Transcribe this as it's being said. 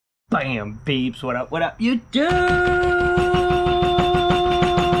Bam, babes, what up, YouTube?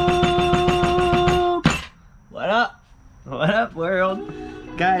 What up, world?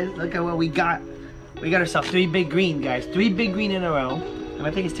 Guys, look at what we got. We got ourselves 3 big green, guys. 3 big green in a row. And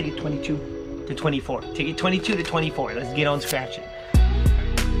I think it's ticket 22 to 24. Ticket 22 to 24. Let's get on scratching.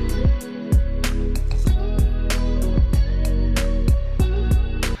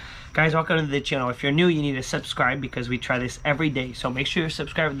 Guys, welcome to the channel. If you're new, you need to subscribe because we try this every day. So make sure you're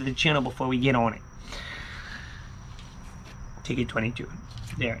subscribed to the channel before we get on it. Ticket 22.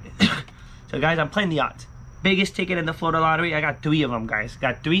 There it is. So guys, I'm playing the odds. Biggest ticket in the Florida lottery. I got 3 of them, guys.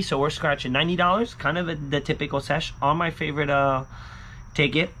 Got 3, so we're scratching $90. Kind of the typical sesh on my favorite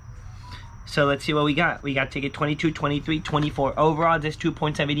ticket. So let's see what we got. We got ticket 22, 23, 24. Over odds is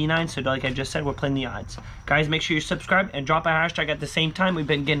 2.79. So like I just said, we're playing the odds. Guys, make sure you subscribe and drop a hashtag at the same time. We've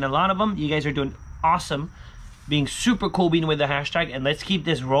been getting a lot of them. You guys are doing awesome. Being super cool being with the hashtag. And let's keep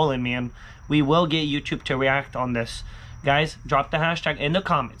this rolling, man. We will get YouTube to react on this. Guys, drop the hashtag in the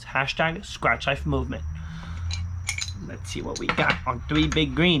comments. Hashtag Scratch Life Movement. Let's see what we got on 3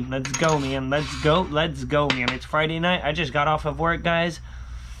 big green. Let's go, man. Let's go, man. It's Friday night. I just got off of work, guys.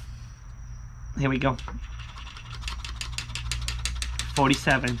 Here we go.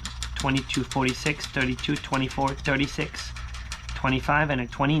 47, 22, 46, 32, 24, 36, 25, and a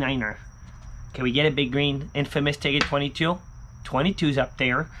 29er. Can we get a big green? Infamous ticket 22. 22's up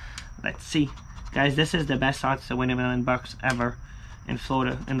there. Let's see. Guys, this is the best odds to win $1 million ever in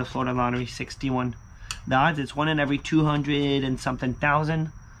Florida, in the Florida lottery, 61. The odds, it's 1 in every 200 and something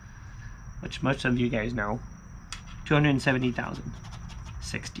thousand, which most of you guys know. 270,000.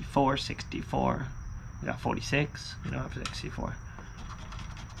 64, 64. We got 46. We don't have 64.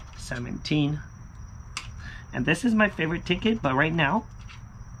 17. And this is my favorite ticket, but right now,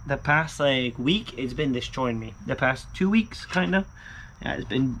 the past like week, it's been destroying me. The past 2 weeks, kind of. Yeah, it's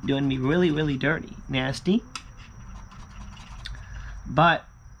been doing me really, really dirty. Nasty. But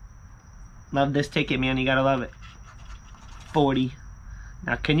love this ticket, man. You gotta love it. 40.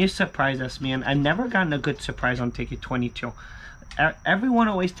 Now, can you surprise us, man? I've never gotten a good surprise on ticket 22. Everyone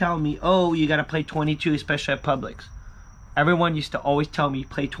always tell me, oh, you gotta play 22, especially at Publix. Everyone used to always tell me,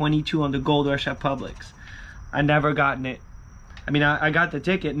 play 22 on the Gold Rush at Publix. I never gotten it. I mean, I got the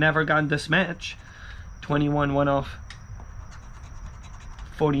ticket, never gotten this match. 21 went off.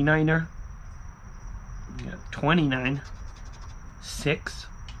 49er. Yeah, 29. 6.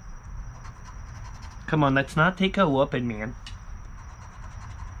 Come on, let's not take a whooping, man.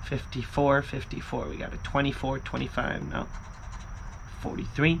 54, 54. We got a 24, 25. No.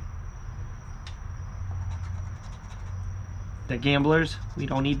 43. The gamblers. We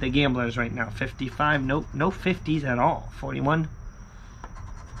don't need the gamblers right now. 55. Nope. No 50s at all. 41.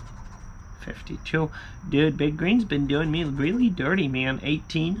 52. Dude, Big Green's been doing me really dirty, man.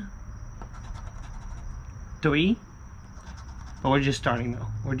 18. 3. But we're just starting, though.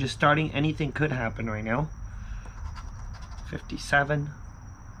 We're just starting. Anything could happen right now. 57.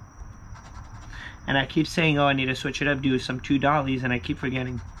 And I keep saying, oh, I need to switch it up, do some $2, and I keep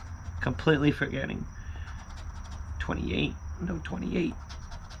forgetting. Completely forgetting. 28. No, 28.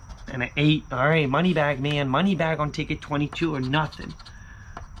 And an 8. All right, money bag, man. Money bag on ticket 22 or nothing.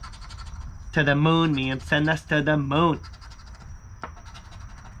 To the moon, man. Send us to the moon.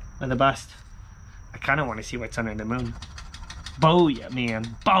 Or the bust. I kind of want to see what's under the moon. Booyah,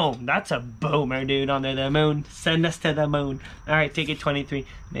 man. Boom. That's a boomer, dude, under the moon. Send us to the moon. Alright, ticket 23.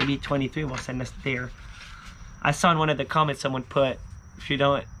 Maybe 23 will send us there. I saw in one of the comments someone put, if you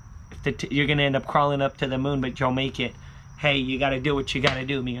don't, you're going to end up crawling up to the moon, but you'll make it. Hey, you got to do what you got to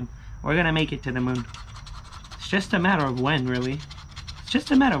do, man. We're going to make it to the moon. It's just a matter of when, really. It's just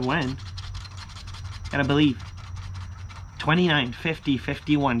a matter of when. Gotta believe. 29, 50,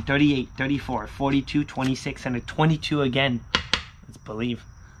 51, 38, 34, 42, 26, and a 22 again. Let's believe.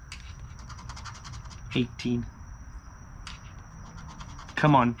 18.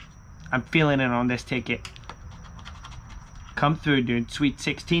 Come on. I'm feeling it on this ticket. Come through, dude. Sweet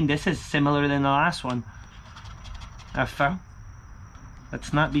 16. This is similar than the last one. FL.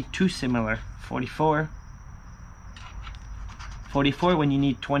 Let's not be too similar. 44. 44 when you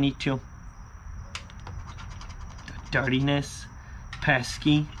need 22. Dirtiness.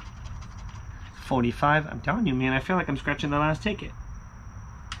 Pesky. 45. I'm telling you, man, I feel like I'm scratching the last ticket.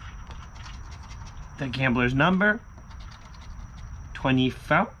 The gambler's number.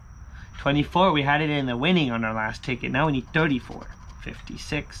 24. 24, we had it in the winning on our last ticket. Now we need 34.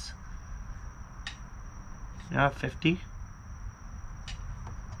 56. Now 50.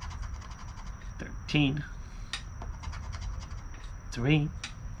 13. 3.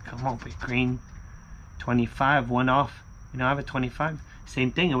 Come on, big green. 25, one off. You know, I have a 25. Same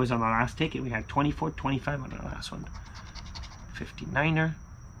thing, it was on the last ticket. We had 24, 25 on the last one. 59er.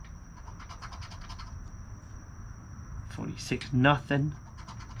 46, nothing.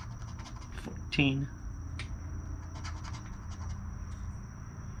 14.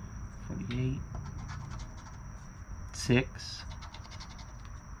 48. 6.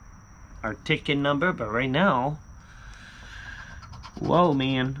 Our ticket number, but right now, whoa,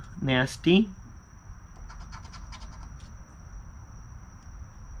 man, nasty.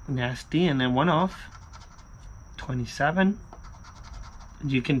 Nasty, and then one off. 27.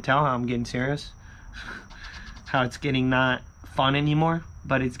 You can tell how I'm getting serious. How it's getting not fun anymore,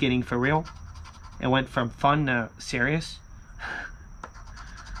 but it's getting for real. It went from fun to serious.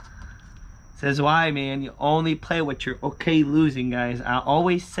 Says why, man, you only play what you're okay losing, guys. I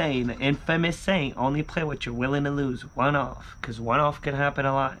always say the infamous saying, only play what you're willing to lose. One off, because one off can happen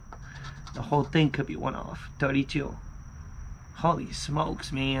a lot. The whole thing could be one off. 32. Holy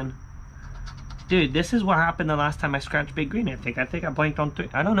smokes, man. Dude, this is what happened the last time I scratched Big Green, I think. I think I blanked on 3.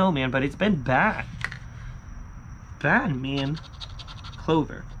 I don't know, man, but it's been bad. Bad, man.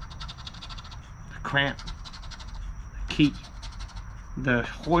 Clover. The cramp. The key. The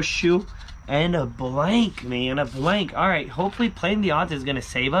horseshoe. And a blank, man. A blank. Alright, hopefully playing the odds is going to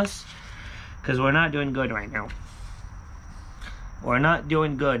save us. Because we're not doing good right now. We're not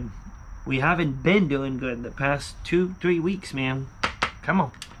doing good. We haven't been doing good the past 2-3 weeks, man. Come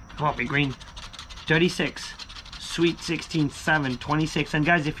on. Come on, Big Green. 36. Sweet 16, 7, 26. And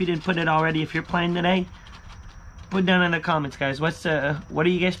guys, if you didn't put it already, if you're playing today, put down in the comments, guys. What are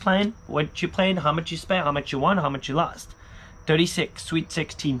you guys playing? What you playing? How much you spent? How much you won? How much you lost? 36, Sweet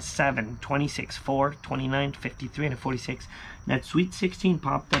 16, 7, 26, 4, 29, 53, and a 46. That Sweet 16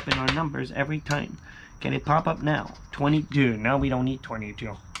 popped up in our numbers every time. Can it pop up now? 22. No, we don't need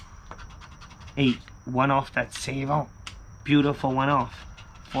 22. 8. One off that save out. Beautiful one off.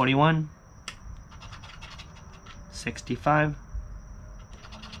 41. 65.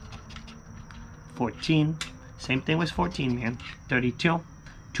 14. Same thing was 14, man. 32.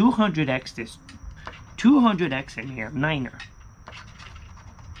 200x this. 200x in here. 9er.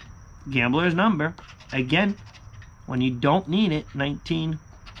 Gambler's number. Again, when you don't need it. 19.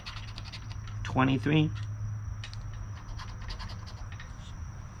 23.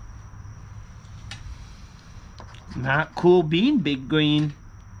 Not cool being Big Green.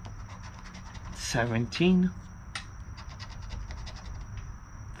 17.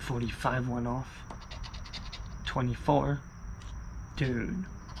 45 one off. 24. Dude.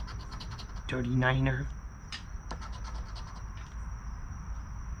 39er.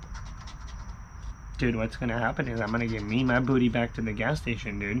 Dude, what's gonna happen is I'm gonna get me my booty back to the gas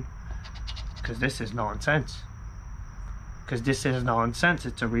station, dude. Because this is nonsense. Because this is nonsense.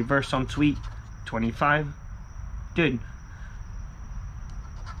 It's a reverse on Sweet. 25. Dude.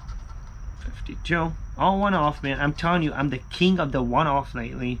 52. All one off, man. I'm telling you, I'm the king of the one off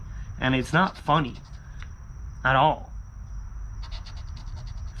lately. And it's not funny. At all.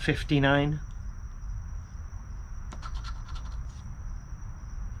 59.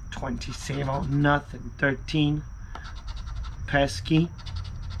 20. Save all. Nothing. 13. Pesky.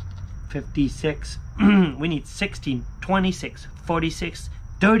 56. We need 16. 26. 46.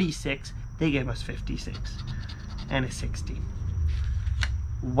 36. They gave us 56. And a 60.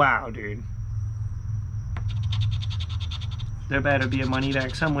 Wow, dude. There better be a money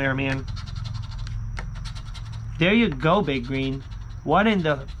back somewhere, man. There you go, Big Green. What in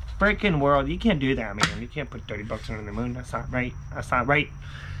the freaking world? You can't do that, man. You can't put 30 bucks under the moon. That's not right. That's not right.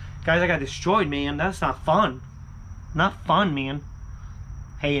 Guys, I got destroyed, man. That's not fun. Not fun, man.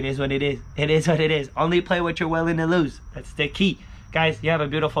 Hey, it is what it is. It is what it is. Only play what you're willing to lose. That's the key. Guys, you have a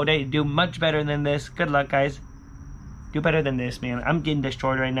beautiful day. Do much better than this. Good luck, guys. Do better than this, man. I'm getting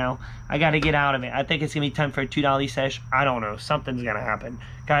destroyed right now. I got to get out of it. I think it's going to be time for a $2 sesh. I don't know. Something's going to happen.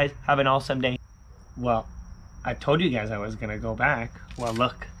 Guys, have an awesome day. Well, I told you guys I was going to go back. Well,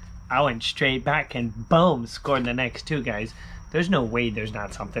 look. I went straight back and boom, scored the next two, guys. There's no way there's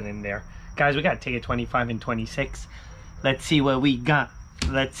not something in there. Guys, we got to take a 25 and 26. Let's see what we got.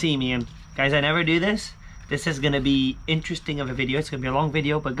 Let's see, man. Guys, I never do this. This is going to be interesting of a video. It's going to be a long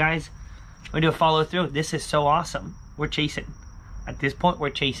video. But, guys, we're going to follow through. This is so awesome. We're chasing. At this point, we're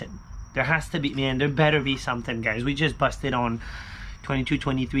chasing. There has to be, man, there better be something, guys. We just busted on 22,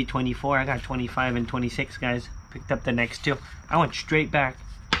 23, 24. I got 25 and 26, guys. Picked up the next two. I went straight back.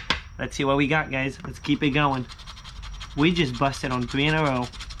 Let's see what we got, guys. Let's keep it going. We just busted on 3 in a row.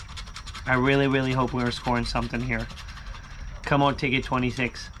 I really, really hope we're scoring something here. Come on, ticket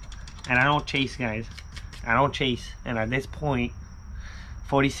 26. And I don't chase, guys. I don't chase. And at this point,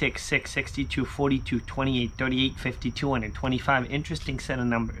 46, 6, 62, 42, 28, 38, 52, and 25. Interesting set of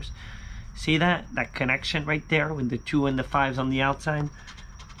numbers. See that? That connection right there with the 2 and the 5s on the outside?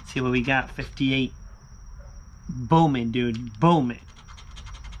 See what we got? 58. Booming, dude. Booming.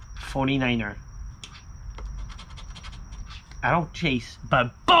 49er. I don't chase,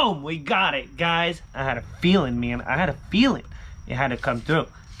 but boom! We got it, guys. I had a feeling, man. I had a feeling it had to come through.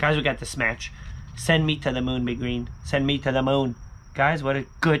 Guys, we got this match. Send me to the moon, Big Green. Send me to the moon. Guys, what a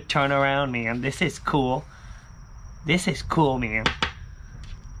good turnaround, man. This is cool. This is cool, man.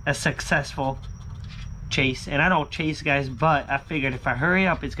 A successful chase. And I don't chase, guys, but I figured if I hurry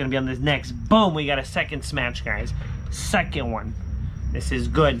up, it's going to be on this next. Boom, we got a second smash, guys. Second one. This is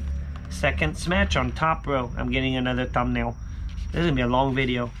good. Second smash on top row. I'm getting another thumbnail. This is going to be a long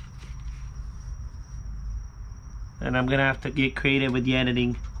video. And I'm going to have to get creative with the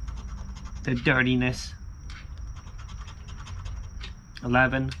editing. The dirtiness.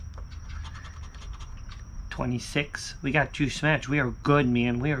 11. 26. We got 2 smash. We are good,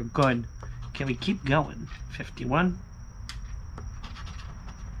 man. We are good. Can we keep going? 51.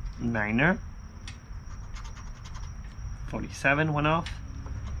 9er. 47 went off.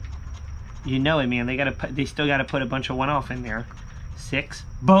 You know it, man. They still gotta put a bunch of 1 off in there. 6.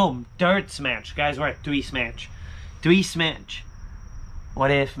 Boom. Third smash. Guys, we're at 3 smash. 3 smash. What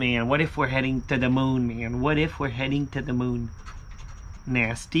if, man? What if we're heading to the moon, man? What if we're heading to the moon?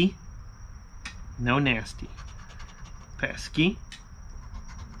 Nasty. No nasty. Pesky.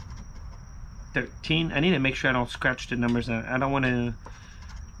 13. I need to make sure I don't scratch the numbers out. I don't want to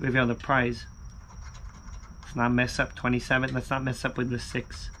reveal the prize. Let's not mess up. 27. Let's not mess up with the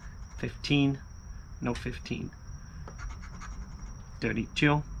 6. 15. No 15.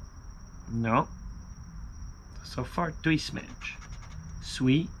 32. No. So far, 3 smash.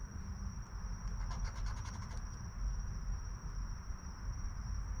 Sweet.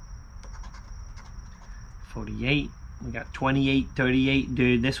 48. We got 28, 38.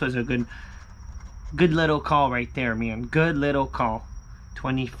 Dude, this was a good little call right there, man. Good little call.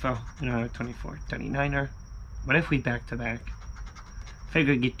 24, 39er. What if we back to back?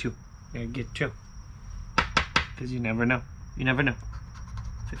 Figure get 2. Yeah, get 2. Because you never know. You never know.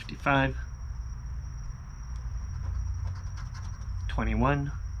 55.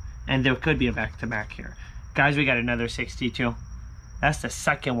 21. And there could be a back to back here. Guys, we got another 62. That's the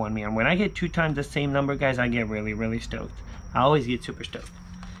second one, man. When I get 2 times the same number, guys, I get really, really stoked. I always get super stoked.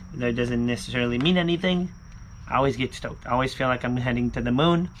 That doesn't necessarily mean anything. I always get stoked. I always feel like I'm heading to the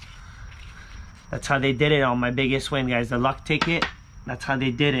moon. That's how they did it on my biggest win, guys. The luck ticket. That's how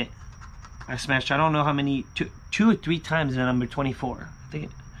they did it. I smashed, I don't know how many, 2 or 3 times the number 24. I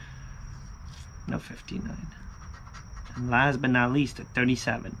think no, 59. And last but not least, a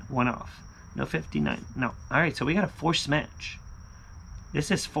 37. 1 off. No, 59. No. Alright, so we got a 4 smash. This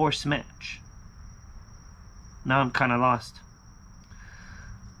is 4 smash. Now I'm kind of lost.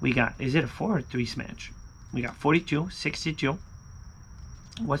 We got, is it a 4 or 3 smash? We got 42, 62.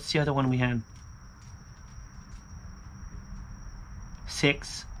 What's the other one we had?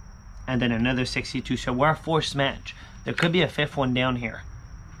 6. And then another 62. So we're a 4 smash. There could be a 5th one down here.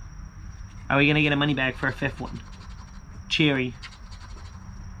 Are we going to get a money bag for a 5th one? Cherry.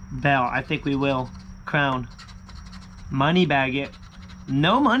 Bell. I think we will. Crown. Money bag it.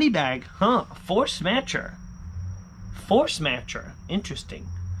 No money bag. Huh. 4 smasher. 4 smasher. Interesting.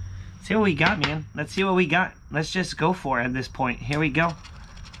 See what we got, man. Let's see what we got. Let's just go for it at this point. Here we go.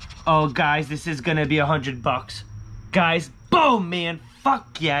 Oh, guys, this is gonna be $100. Guys, boom, man.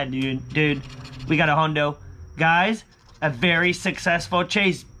 Fuck yeah, dude. We got a hundo. Guys, a very successful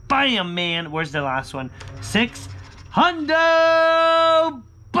chase. Bam, man. Where's the last one? 6. Hundo!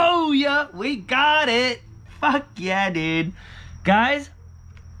 Booyah! We got it. Fuck yeah, dude. Guys,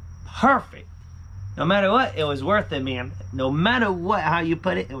 perfect. No matter what, it was worth it, man. No matter what, how you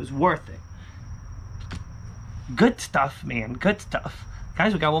put it, it was worth it. Good stuff, man. Good stuff.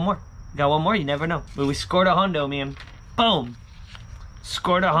 Guys, we got one more. We got one more, you never know. But we scored a hundo, man. Boom.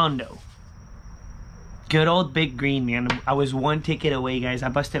 Scored a hundo. Good old Big Green, man. I was 1 ticket away, guys. I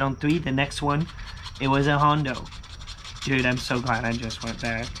busted on 3. The next one, it was a hundo. Dude, I'm so glad I just went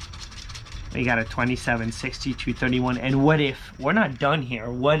back. We got a 27, 62, 31. And what if? We're not done here.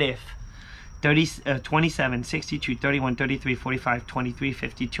 What if? 27, 62, 31, 33, 45, 23,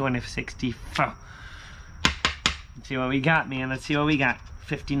 52, and a 64. Let's see what we got, man. Let's see what we got.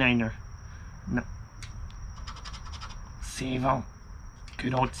 59er. No. Savo.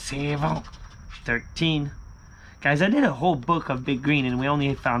 Good old Savo. 13. Guys, I did a whole book of Big Green, and we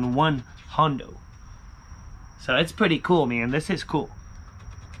only found 1 hundo. So it's pretty cool, man. This is cool.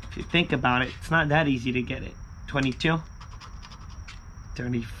 If you think about it, it's not that easy to get it. 22.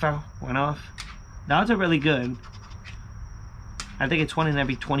 34 went off. The odds are really good. I think it's 1 in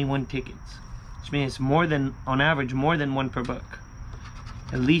every 21 tickets, which means it's more than, on average, more than 1 per book.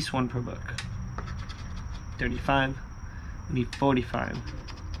 At least 1 per book. 35. We need 45.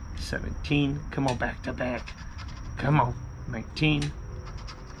 17. Come on, back to back. Come on. 19.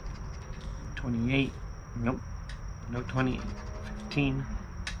 28. Nope. No 28. 15.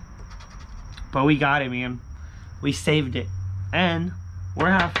 But we got it, man. We saved it. And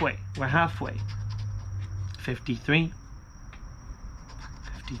we're halfway. We're halfway. 53.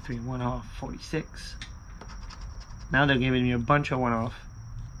 53 one off. 46. Now they're giving me a bunch of one off.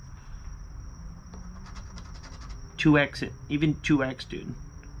 2x it. Even 2x, dude.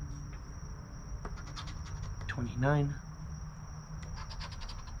 29.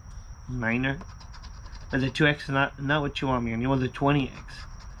 Minor. But the 2x is not what you want, man. You want the 20x.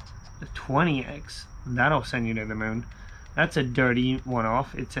 The 20x. That'll send you to the moon. That's a dirty one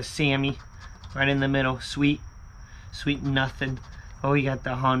off. It's a Sammy. Right in the middle. Sweet. Sweet nothing. Oh, we got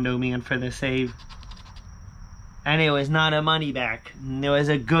the Hondo, man, for the save. And it was not a money back. It was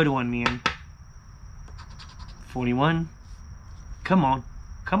a good one, man. 41. Come on.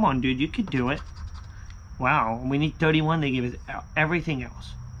 Come on, dude. You could do it. Wow. We need 31. They give us everything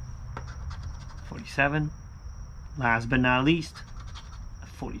else. 47. Last but not least,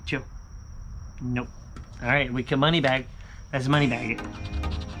 42. Nope. Alright, we can money bag. Let's money bag it.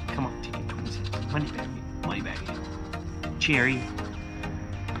 Come on, take it. 26. Money bag it. Money bag it. Cherry.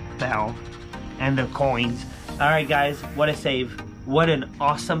 Bell. And the coins. Alright, guys. What a save. What an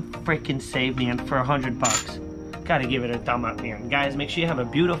awesome freaking save, man, for $100. Gotta give it a thumb up, man. Guys, make sure you have a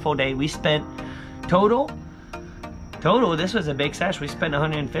beautiful day. We spent total, this was a big sesh. We spent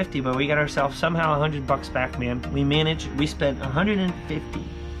 150, but we got ourselves somehow $100 back, man. We spent 150,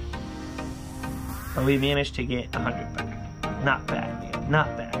 but we managed to get 100 back. Not bad, man.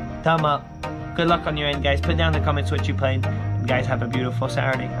 Not bad. Thumb up. Good luck on your end, guys. Put down in the comments what you played. And guys, have a beautiful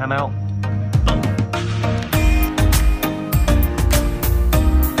Saturday. I'm out.